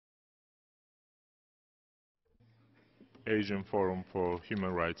Asian Forum for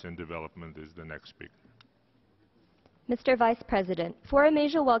Human Rights and Development is the next speaker. Mr. Vice President, Forum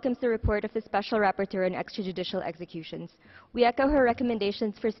Asia welcomes the report of the Special Rapporteur on extrajudicial executions. We echo her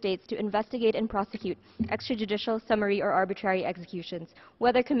recommendations for states to investigate and prosecute extrajudicial, summary, or arbitrary executions,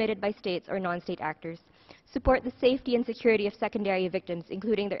 whether committed by states or non-state actors. Support the safety and security of secondary victims,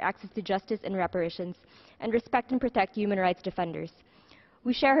 including their access to justice and reparations, and respect and protect human rights defenders.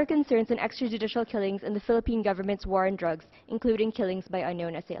 We share her concerns on extrajudicial killings and the Philippine government's war on drugs, including killings by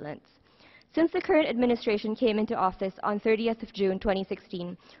unknown assailants. Since the current administration came into office on 30th of June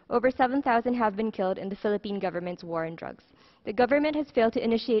 2016, over 7,000 have been killed in the Philippine government's war on drugs. The government has failed to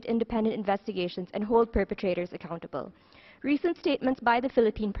initiate independent investigations and hold perpetrators accountable. Recent statements by the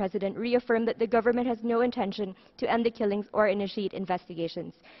Philippine president reaffirm that the government has no intention to end the killings or initiate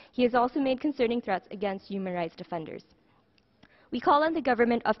investigations. He has also made concerning threats against human rights defenders. We call on the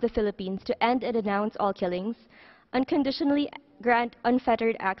government of the Philippines to end and denounce all killings, unconditionally grant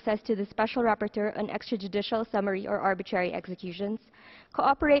unfettered access to the Special Rapporteur on extrajudicial, summary, or arbitrary executions,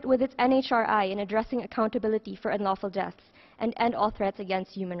 cooperate with its NHRI in addressing accountability for unlawful deaths, and end all threats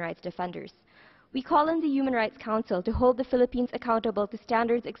against human rights defenders. We call on the Human Rights Council to hold the Philippines accountable to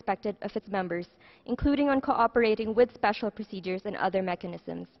standards expected of its members, including on cooperating with special procedures and other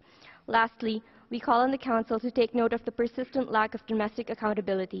mechanisms. Lastly, we call on the Council to take note of the persistent lack of domestic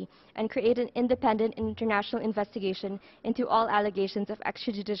accountability and create an independent international investigation into all allegations of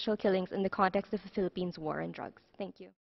extrajudicial killings in the context of the Philippines' war on drugs. Thank you.